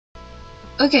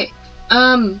Okay,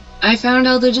 I found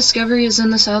all the discovery is in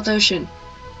the South Ocean.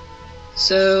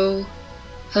 So,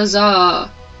 huzzah!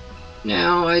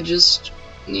 Now I just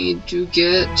need to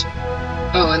get...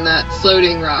 Oh, and that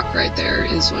floating rock right there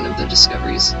is one of the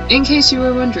discoveries. In case you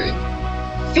were wondering.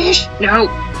 Fish? No!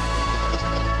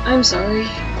 I'm sorry.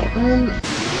 I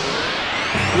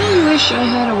really wish I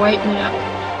had a white map.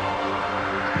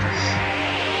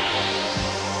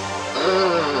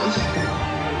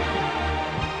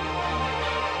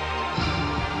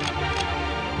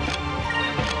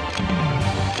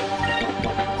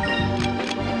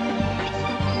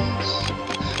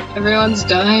 Everyone's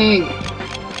dying.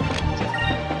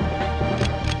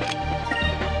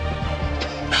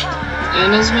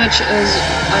 And as much as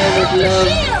I would love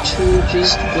to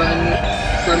just run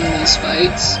from these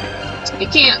fights, I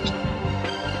can't.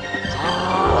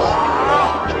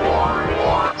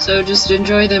 So just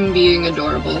enjoy them being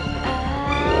adorable.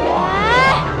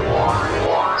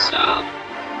 Stop.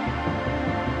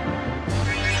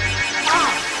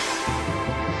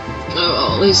 Oh,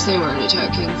 well, at least they weren't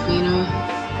attacking Fina.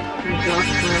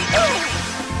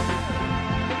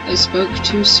 I spoke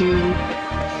too soon.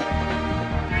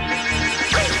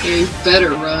 You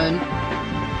better run.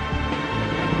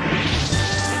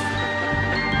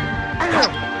 Okay.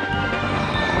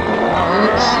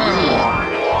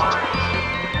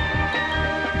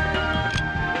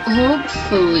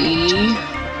 Hopefully,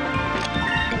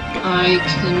 I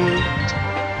can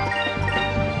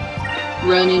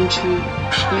run into...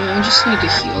 Yeah, I just need to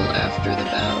heal after the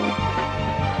battle.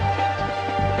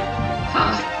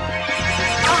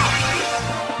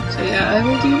 So yeah, I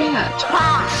will do that.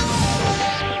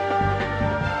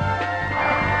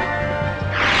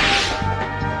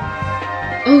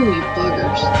 Oh, you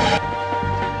buggers.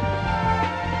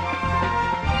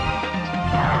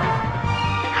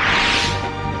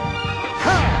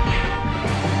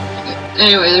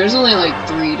 Anyway, there's only like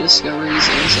 3 discoveries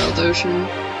in the South Ocean,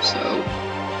 so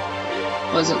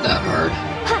wasn't that hard.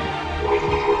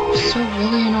 Still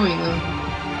really annoying though.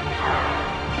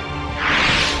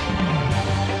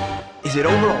 Is it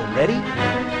over already?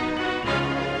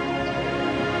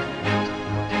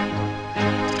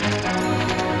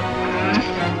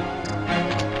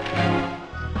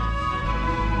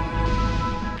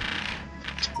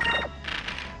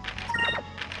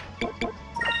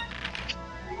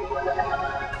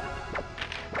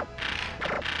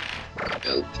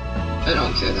 Nope. I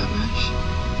don't care that much.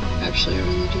 Actually, I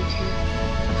really do care.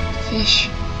 Fish.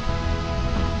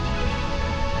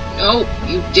 No,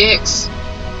 you dicks.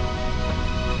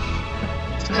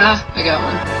 Ha, I got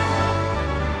one.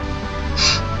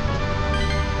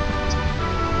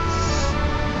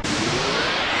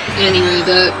 Anyway,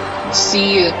 that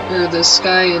sea, or the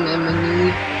sky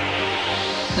anemone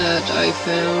that I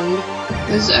found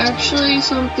was actually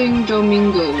something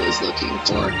Domingo was looking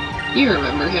for. You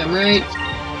remember him, right?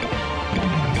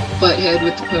 Butthead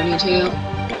with the ponytail.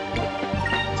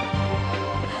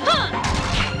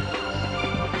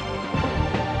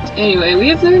 Anyway, we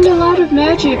have learned a lot of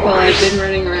magic while I've been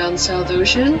running around South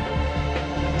Ocean.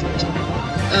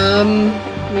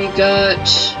 We got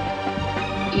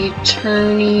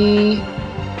Eterni,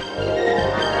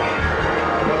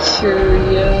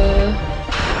 Curia,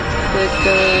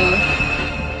 Wicca,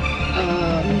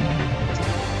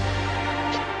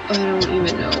 I don't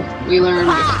even know. We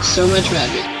learned so much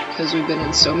magic because we've been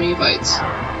in so many fights.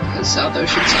 Because South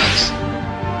Ocean sucks.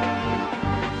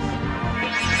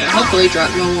 And hopefully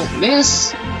Drakma won't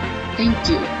miss. Thank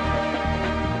you.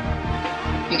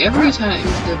 Like every time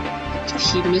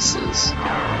he misses.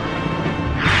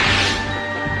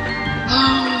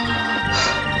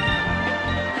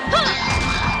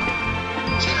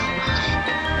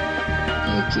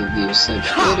 I give you such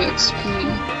good XP.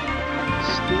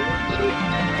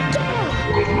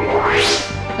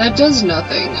 That does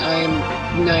nothing, I'm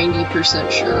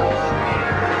 90% sure.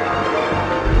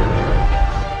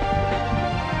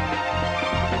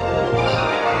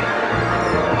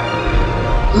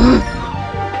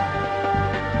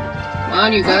 Come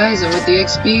on, you guys, I'm with the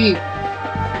XP.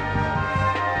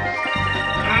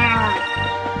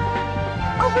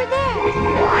 Over there.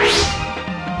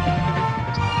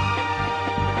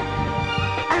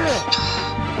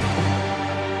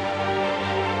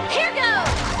 Here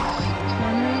goes.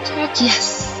 Counterattack, yes.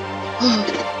 Oh,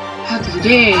 happy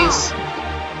days.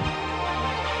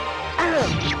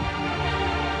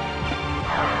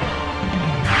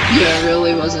 Yeah, I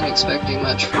really wasn't expecting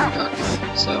much from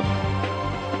Drakma, so.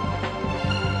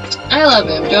 I love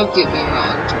him, don't get me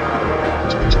wrong.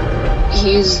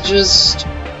 He's just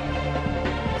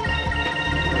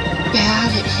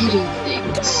bad at hitting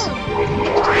things.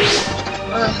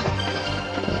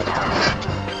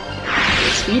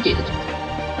 succeeded.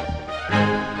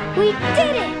 We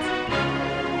did it!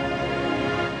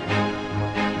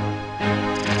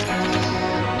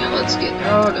 Now let's get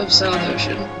out of South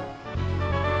Ocean.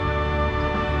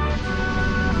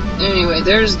 Anyway,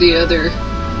 there's the other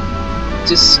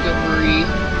discovery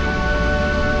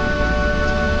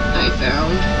I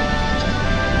found.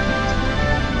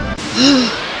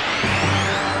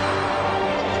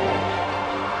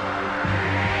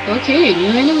 Okay,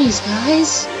 new enemies,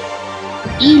 guys!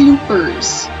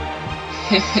 E-loopers!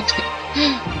 Did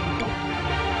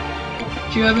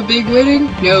you have a big wedding?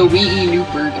 No, we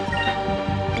e-loopered.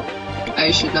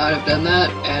 I should not have done that,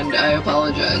 and I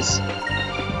apologize.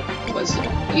 It wasn't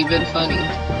even funny.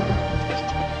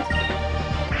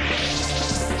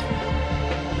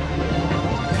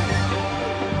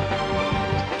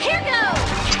 Here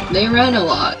goes! They run a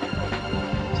lot.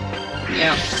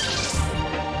 Yeah.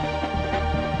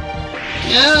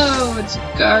 No, it's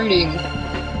guarding.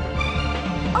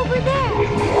 Over there!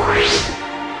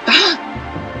 Ah!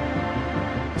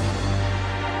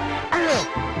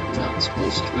 Not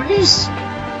supposed to do this.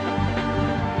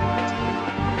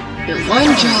 Your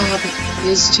one job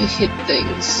is to hit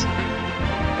things.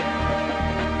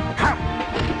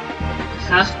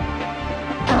 Huh?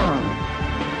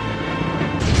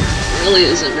 Really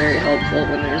isn't very helpful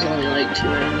when there's only like 2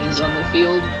 enemies on the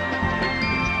field.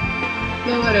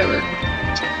 But whatever.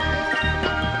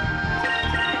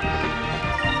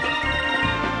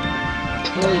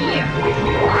 Oh yeah,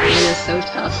 it is so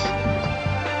tough.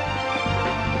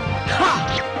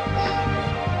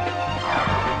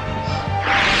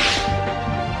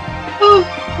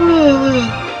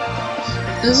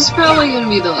 This is probably gonna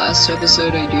be the last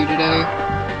episode I do today,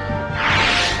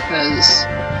 because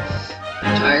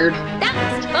I'm tired. That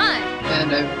was fun!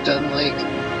 And I've done like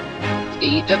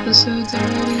 8 episodes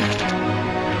already.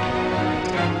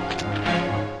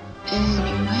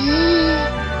 Anyway,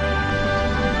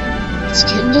 let's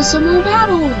get into some more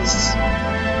battles!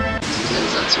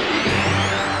 Because that's what we do.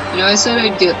 You know, I said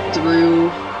I'd get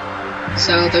through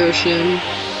South Ocean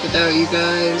without you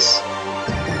guys,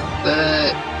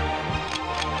 but...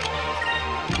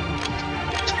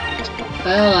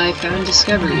 well, I found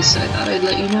discoveries, so I thought I'd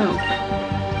let you know.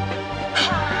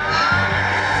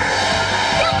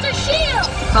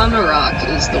 Comma Rock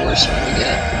is the worst one to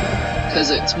get, because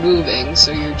it's moving,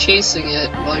 so you're chasing it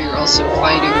while you're also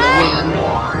fighting the wind.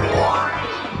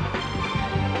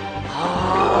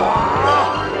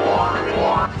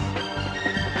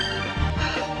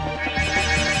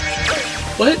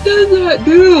 What does that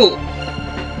do?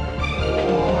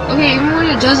 Okay, even when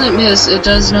it doesn't miss, it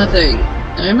does nothing.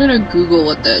 I'm gonna Google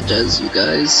what that does, you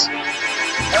guys.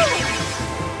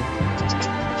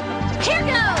 Here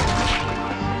goes!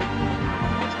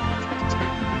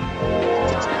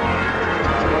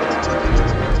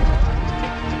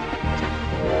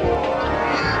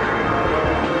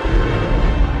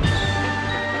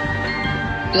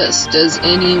 Yes, does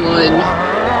anyone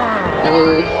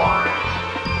know,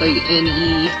 like,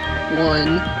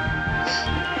 anyone?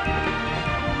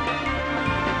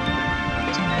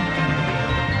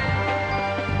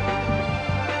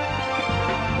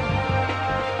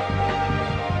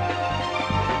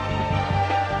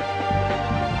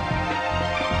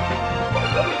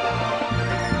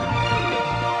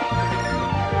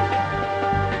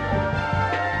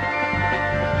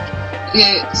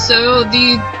 Okay, so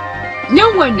no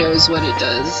one knows what it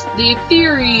does. The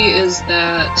theory is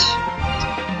that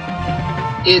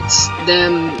it's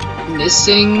them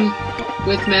missing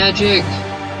with magic,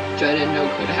 which I didn't know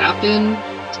could happen.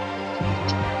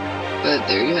 But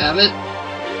there you have it.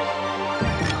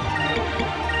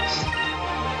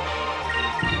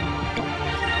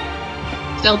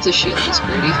 Delta Shield is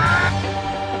pretty.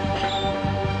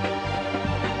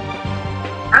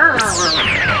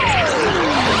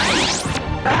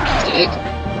 Dick.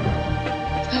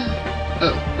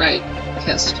 Oh, right.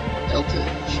 Cast Delta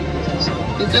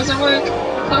Shield. It doesn't work!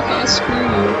 Haha, screw you.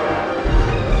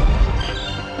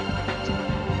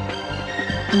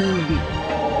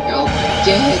 You're all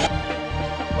dead.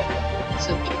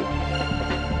 Except you.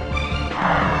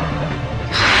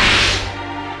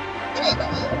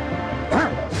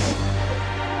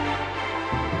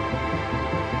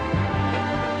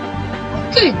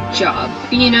 Good job,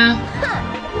 Fina.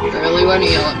 I really want to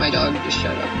yell at my dog to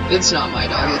shut up. It's not my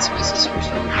dog, it's my sister's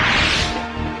dog.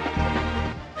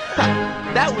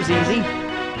 That was easy.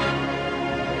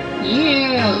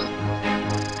 Yeah.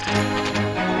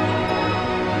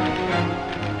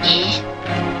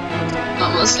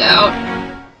 Almost out.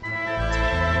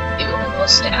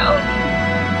 Almost out.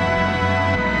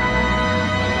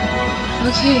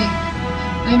 Okay,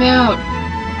 I'm out.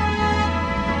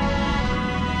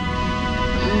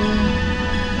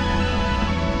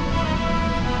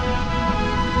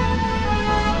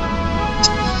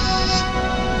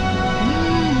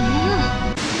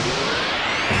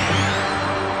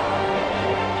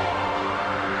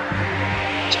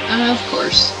 Of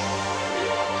course.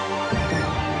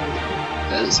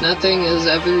 Because nothing is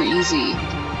ever easy.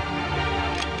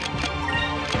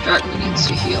 Drachma needs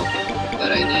to heal,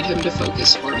 but I need him to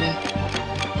focus for me.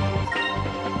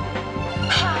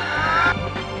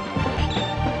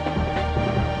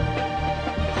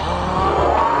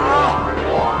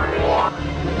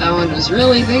 That one was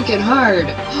really thinking hard.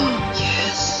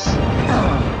 Yes!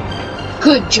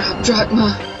 Good job,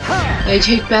 Drachma! I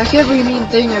take back every mean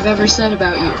thing I've ever said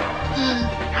about you.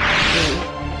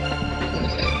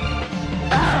 Okay.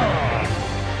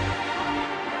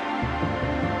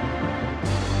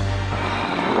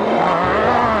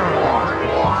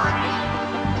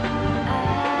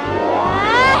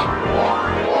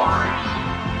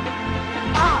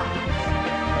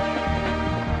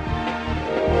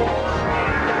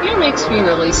 It makes me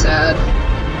really sad.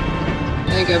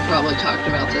 I think I've probably talked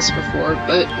about this before,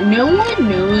 but no one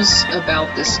knows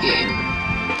about this game.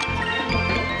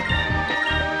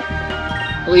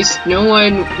 At least no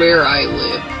one where I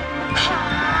live.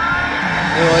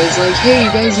 They're always like, hey,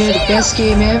 you guys know the best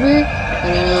game ever?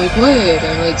 And I'm like, what?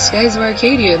 I'm like, Skies of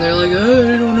Arcadia, and they're like,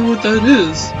 oh, I don't know what that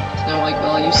is. And I'm like,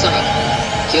 well, you suck.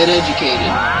 Get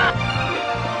educated.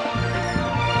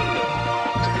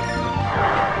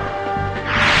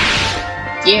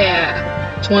 Yeah!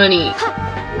 20.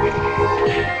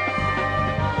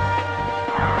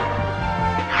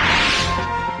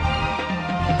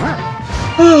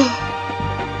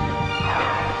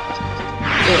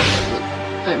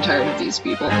 I'm tired of these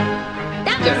people.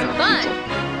 That They're was not fun.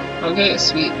 people. Okay,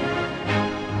 sweet.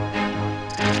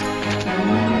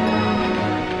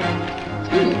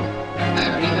 Ooh, I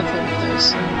already have one of those.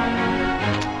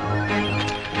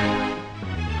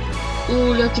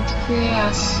 Ooh, look at the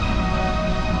grass.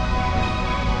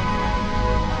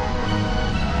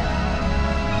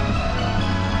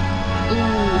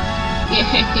 Ooh,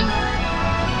 yay!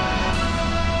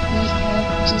 We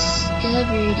have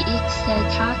discovered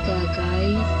Ixa'taka,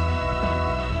 guys.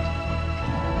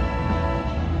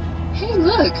 Hey,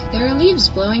 look! There are leaves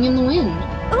blowing in the wind.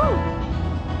 Ooh.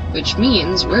 Which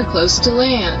means we're close to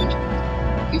land.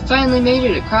 We finally made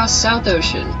it across South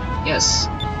Ocean. Yes,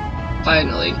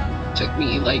 finally. Took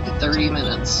me like 30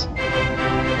 minutes.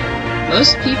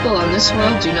 Most people on this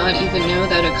world do not even know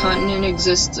that a continent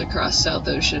exists across South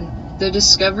Ocean. The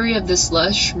discovery of this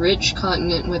lush, rich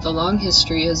continent with a long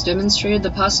history has demonstrated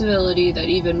the possibility that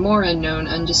even more unknown,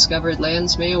 undiscovered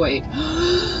lands may await.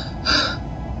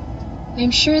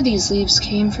 I'm sure these leaves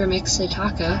came from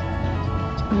Ixa'taka.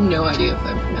 I have no idea if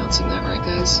I'm pronouncing that right,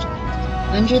 guys.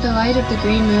 Under the light of the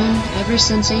green moon, ever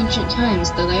since ancient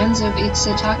times, the lands of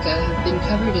Ixa'taka have been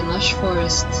covered in lush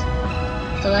forests.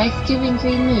 The life-giving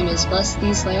green moon has blessed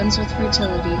these lands with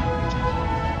fertility.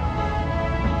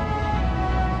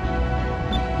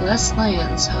 Blessed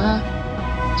lands, huh?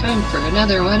 Time for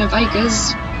another one of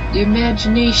Ika's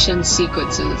imagination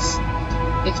sequences.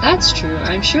 If that's true,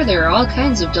 I'm sure there are all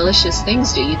kinds of delicious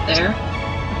things to eat there.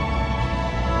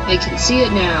 I can see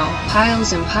it now.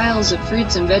 Piles and piles of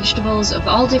fruits and vegetables of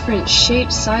all different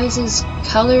shapes, sizes,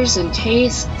 colors, and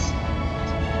tastes.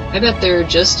 I bet there are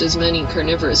just as many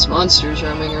carnivorous monsters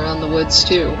roaming around the woods,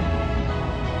 too.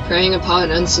 Preying upon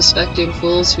unsuspecting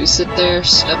fools who sit there,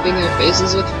 stuffing their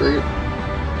faces with fruit.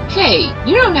 Hey,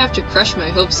 you don't have to crush my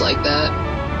hopes like that.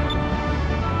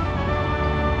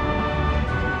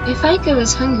 If Ika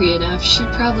was hungry enough,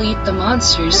 she'd probably eat the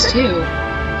monsters, too.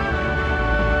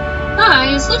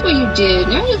 Guys, look what you did.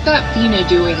 Now you've got Fina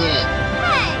doing it.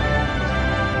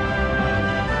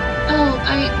 Oh,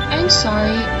 I'm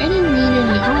sorry. I didn't mean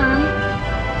any harm.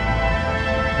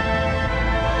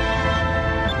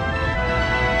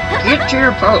 Get to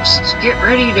your posts. Get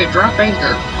ready to drop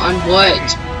anchor. On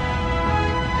what?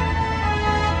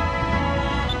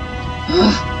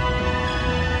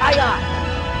 Aye, aye.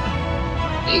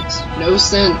 Makes no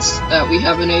sense that we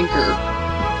have an anchor.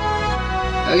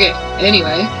 Okay,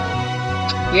 anyway.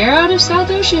 We're out of South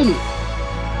Ocean!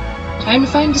 Time to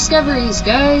find discoveries,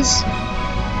 guys!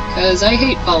 Cause I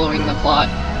hate following the plot.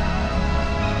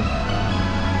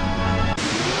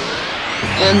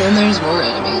 And then there's more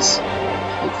enemies.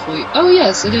 Hopefully. Oh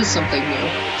yes, it is something new.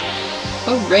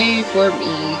 Hooray for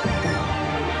me.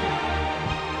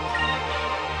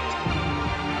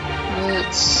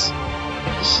 Let's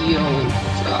heal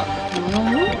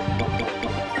Drachma.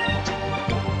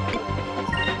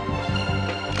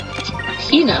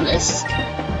 Pinalisk.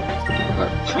 Or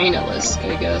Pinalisk,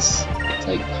 I guess. It's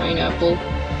like pineapple.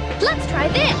 Let's try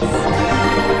this.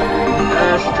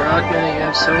 Gosh, Drachma, you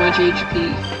have so much HP.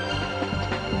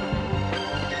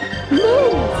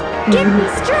 Moons, give me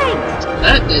strength.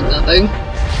 That did nothing.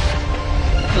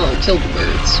 Oh, it killed the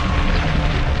birds.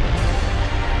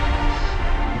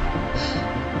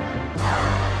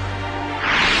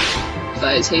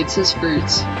 Vise hates his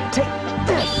fruits. Take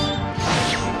this.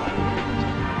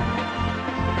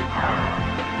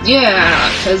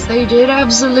 Yeah, because they did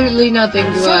absolutely nothing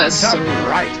to us. So.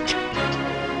 Right.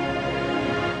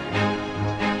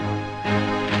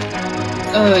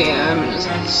 Oh yeah, I'm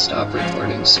gonna stop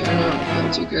recording soon. I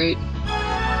don't feel too great.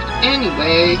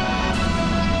 Anyway,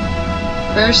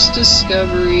 first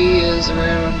discovery is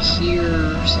around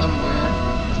here somewhere.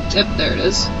 Yep, there it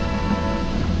is.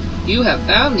 You have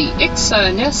found the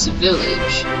Ixa'taka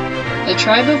village, a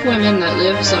tribe of women that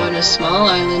lives on a small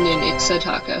island in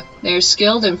Ixa'taka. They are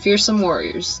skilled and fearsome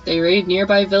warriors. They raid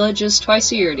nearby villages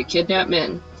twice a year to kidnap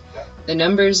men. The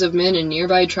numbers of men in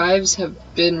nearby tribes have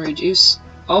been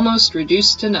almost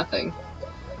reduced to nothing.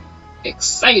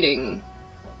 Exciting.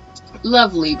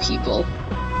 Lovely people.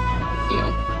 You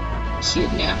know,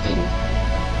 kidnapping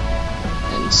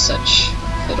and such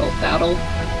fiddle battle.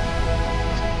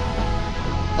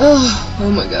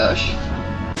 Oh my gosh.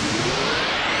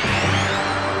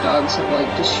 Dogs have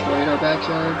like destroyed our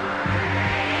backyard.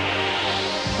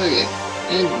 Okay,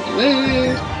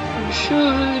 anyway, we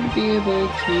should be able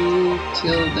to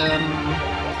kill them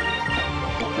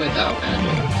without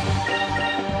magic.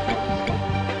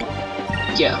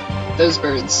 Yeah, those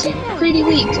birds seem pretty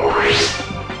weak.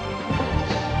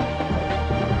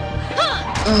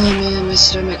 Oh man, my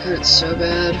stomach hurts so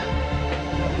bad.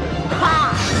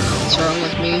 What's wrong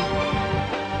with me?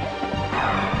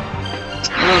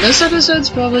 Oh, this episode's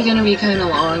probably gonna be kinda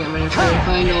long. I'm gonna try and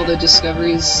find all the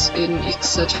discoveries in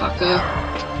Ixa'taka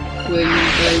when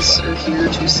you guys are here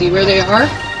to see where they are.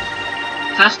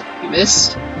 Ha! You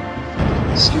missed.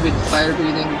 Stupid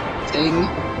fire-breathing thing.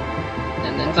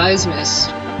 And then Vise missed.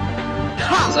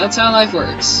 Because that's how life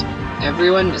works.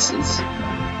 Everyone misses.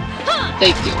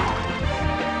 Thank you.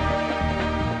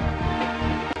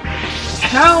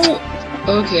 How?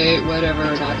 Okay, whatever,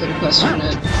 not gonna question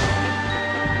it.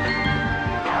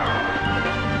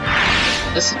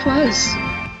 Yes, it was.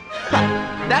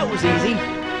 That was easy.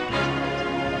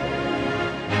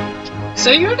 So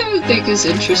you know what I think is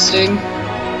interesting?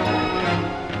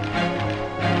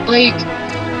 Like,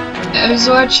 I was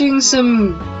watching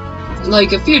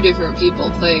a few different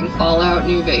people playing Fallout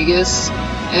New Vegas,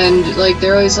 and, like,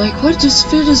 they're always like, what does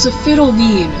fit as a fiddle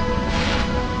mean?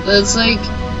 That's like,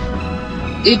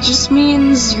 it just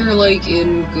means you're, like,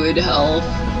 in good health,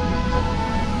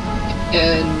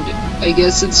 and I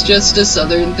guess it's just a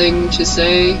southern thing to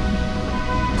say,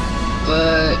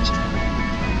 but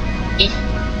okay,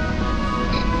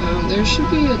 there should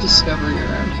be a discovery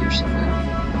around here somewhere.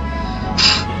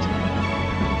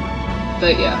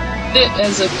 But yeah, fit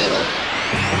as a fiddle.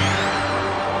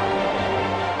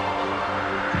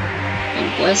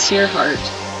 And bless your heart.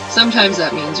 Sometimes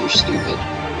that means you're stupid,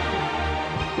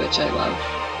 which I love.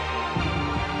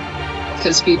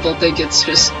 Because people think it's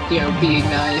just, you know, being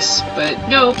nice, but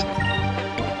nope.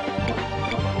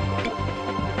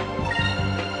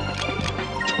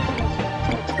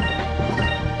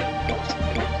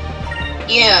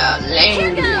 Yeah,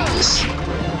 languages.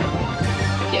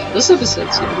 Yeah, this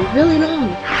episode's gonna be really long.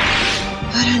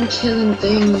 But I'm killing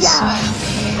things, so I don't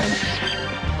care.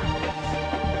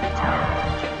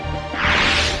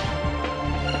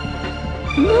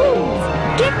 Move!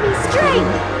 Give me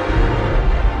strength!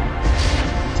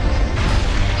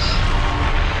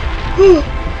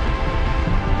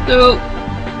 So,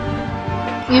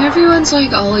 everyone's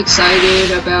like all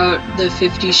excited about the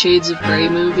 50 Shades of Grey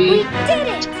movie. We did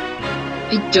it!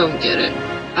 I don't get it.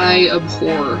 I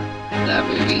abhor that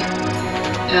movie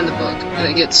and the book. I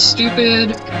think it's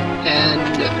stupid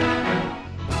and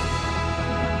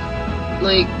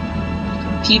like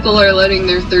people are letting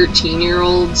their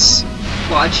 13-year-olds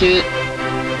watch it.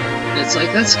 It's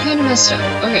like, that's kind of messed up.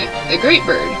 Okay, the Great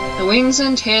Bird. The wings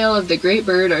and tail of the Great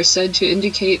Bird are said to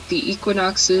indicate the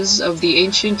equinoxes of the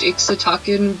ancient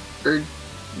Ixa'takan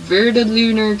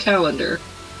vertilunar calendar.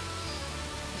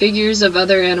 Figures of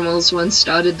other animals once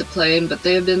dotted the plain, but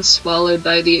they have been swallowed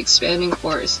by the expanding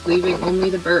forest, leaving only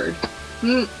the bird.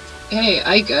 Hey,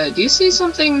 Ika, do you see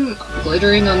something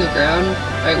glittering on the ground,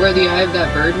 right where the eye of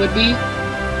that bird would be?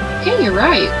 Hey, you're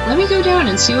right. Let me go down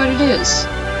and see what it is.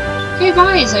 Hey,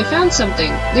 Vise, I found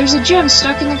something. There's a gem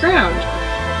stuck in the ground.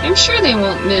 I'm sure they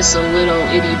won't miss a little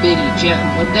itty-bitty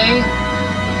gem, would they?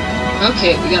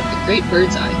 Okay, we got the Great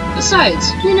Bird's Eye.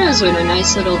 Besides, who knows when a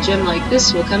nice little gem like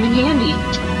this will come in handy?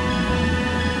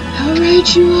 How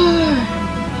right you are!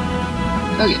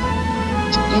 Okay.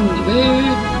 Anyway,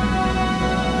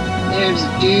 there's a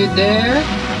dude there.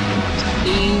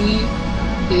 He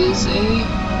is a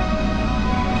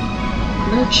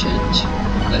merchant,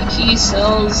 but he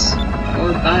sells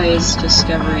or buys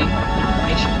discovery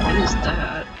information. What is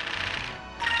that?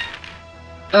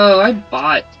 Oh, I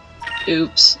bought.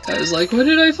 Oops. I was like, what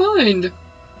did I find?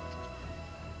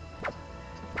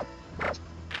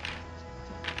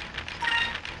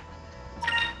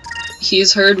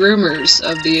 He's heard rumors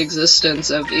of the existence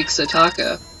of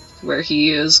Ixa'taka, where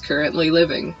he is currently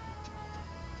living.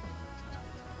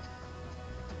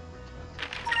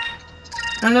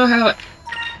 I don't know how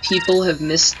people have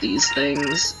missed these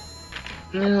things.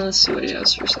 Let's see what he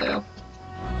has for sale.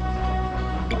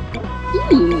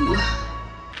 Ooh.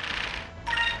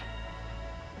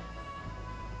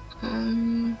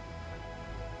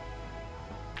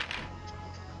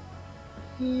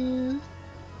 Yeah.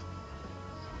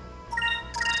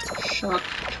 Shock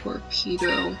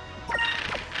torpedo.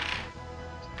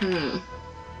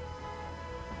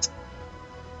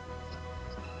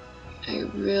 I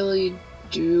really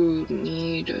do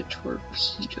need a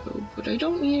torpedo, but I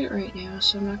don't need it right now,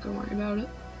 so I'm not gonna worry about it.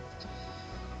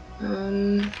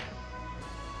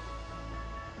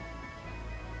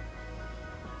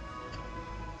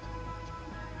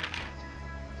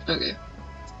 Okay.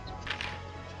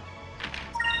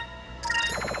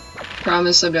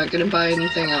 Promise I'm not gonna buy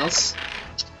anything else.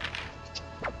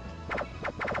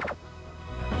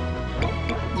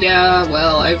 Yeah,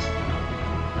 well,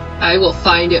 I will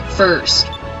find it first.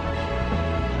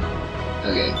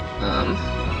 Okay,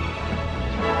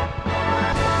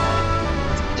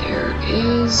 there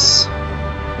is...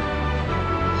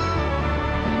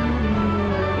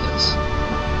 where it is.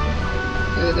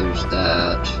 Okay, there's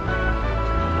that.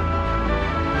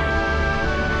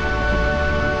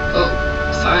 Oh,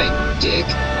 fine, dick.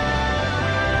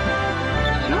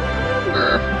 I don't remember.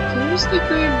 There's the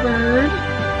gray bird.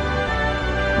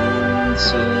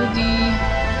 So the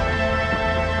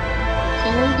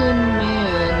golden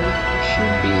man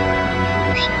should be around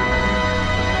here somewhere.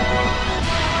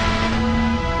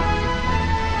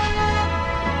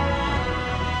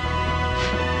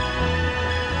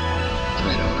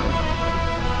 I don't know.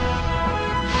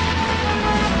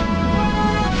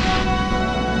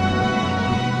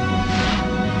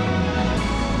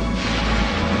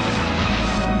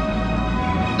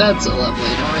 That's a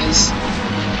lovely noise.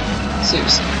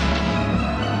 Seriously.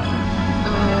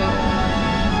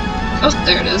 Oh,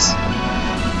 there it is.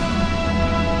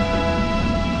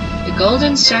 A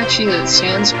golden statue that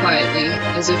stands quietly,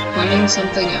 as if pointing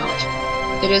something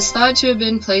out. It is thought to have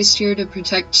been placed here to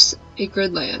protect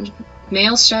sacred land.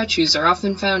 Male statues are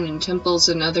often found in temples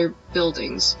and other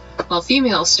buildings, while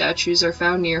female statues are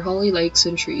found near holy lakes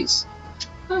and trees.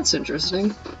 That's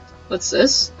interesting. What's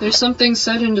this? There's something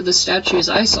set into the statue's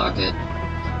eye socket.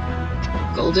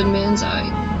 Golden man's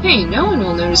eye. Hey, no one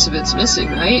will notice if it's missing,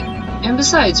 right? And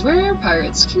besides, we're air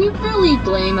pirates. Can you really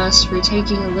blame us for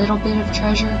taking a little bit of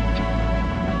treasure?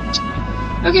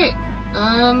 Okay,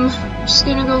 just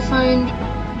gonna go find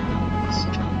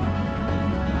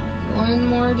one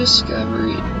more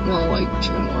discovery. Well, like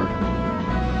 2 more.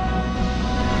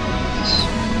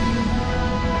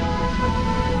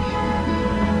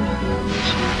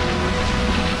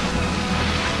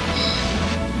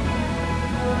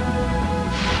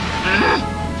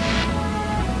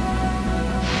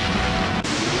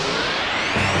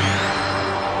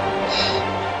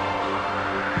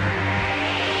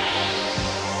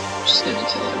 Just gonna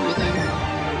kill everything.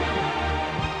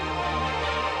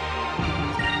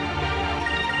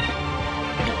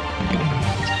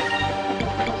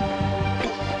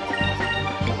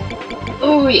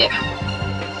 Oh yeah.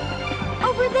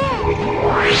 Over there.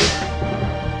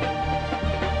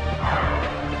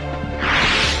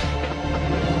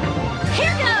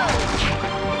 Here goes.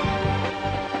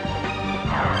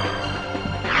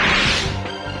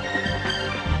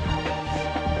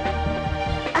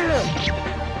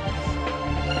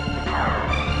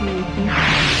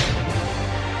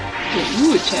 Yeah, you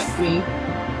attacked me.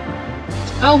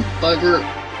 Oh, bugger.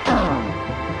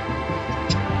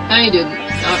 I did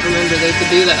not remember they could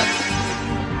do that.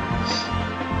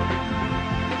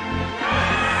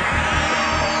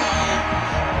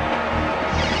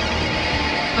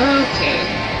 Okay.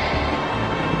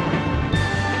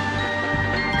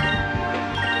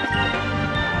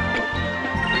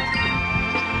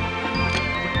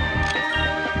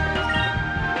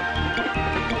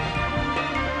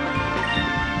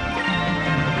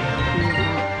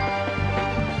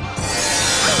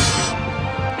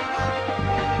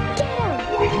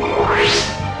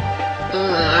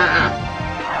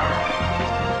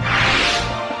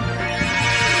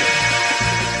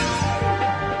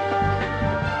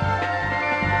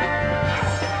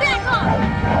 Back off.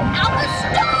 Alpha,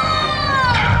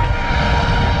 stop!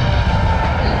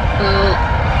 Well,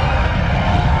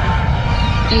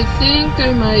 I think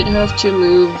I might have to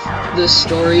move the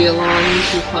story along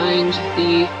to find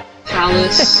the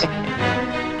palace.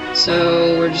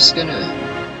 So we're just gonna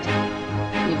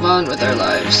move on with our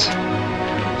lives.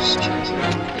 Just check here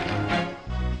real quick.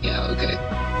 Yeah, okay.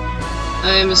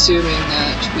 I'm assuming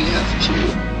that we have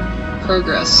to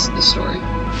progress the story.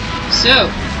 So,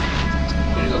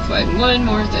 I'm gonna go find one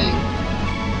more thing.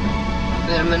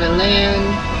 Then I'm gonna land,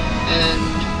 and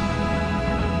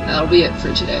that'll be it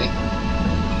for today.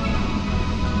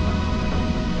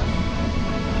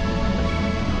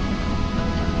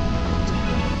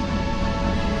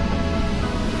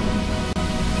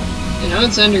 I know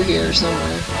it's under here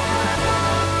somewhere.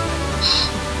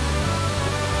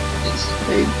 It's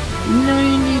like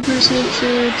 90%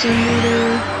 sure it's under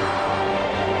there.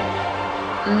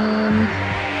 Let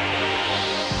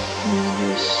me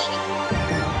just...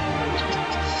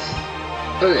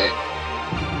 Okay.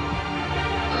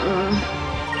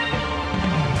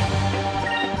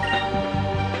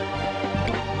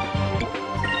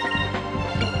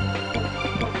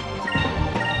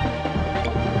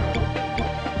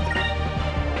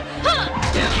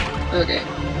 Okay.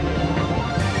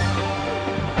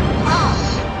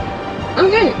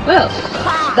 Okay, well,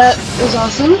 that was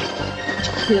awesome.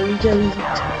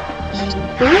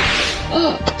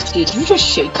 Oh, did you just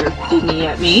shake your thingy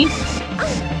at me?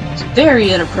 It's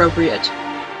very inappropriate.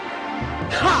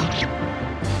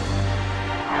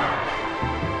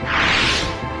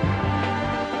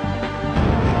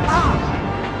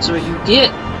 That's what you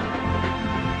get.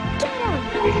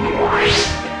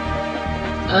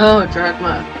 Oh,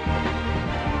 Drachma.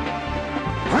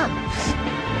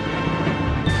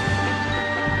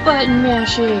 Button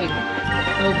mashing!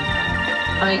 Oh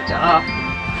my god.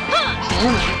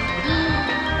 Can I?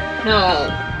 No.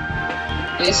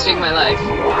 Wasting my life.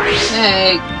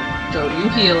 Hey, don't you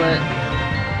heal it.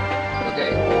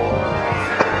 Okay.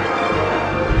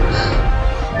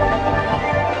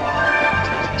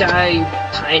 Die, you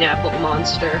pineapple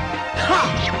monster.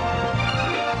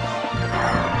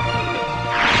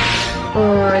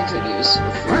 Oh, I could use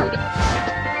some food.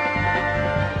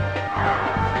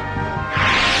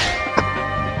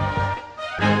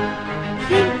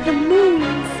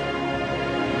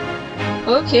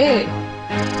 Okay,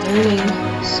 learning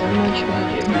so much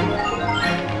magic.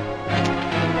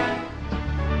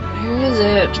 Where is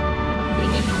it? We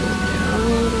need to go down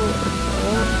or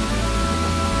up.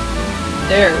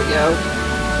 There we go.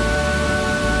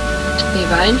 A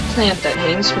vined plant that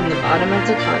hangs from the bottom of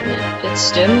the continent. Its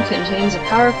stem contains a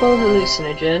powerful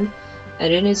hallucinogen,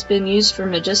 and it has been used for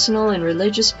medicinal and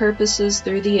religious purposes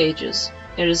through the ages.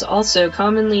 It is also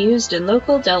commonly used in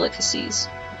local delicacies.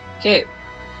 Okay.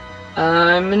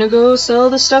 I'm gonna go sell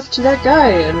the stuff to that guy,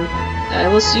 and I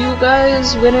will see you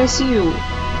guys when I see you.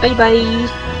 Bye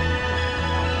bye!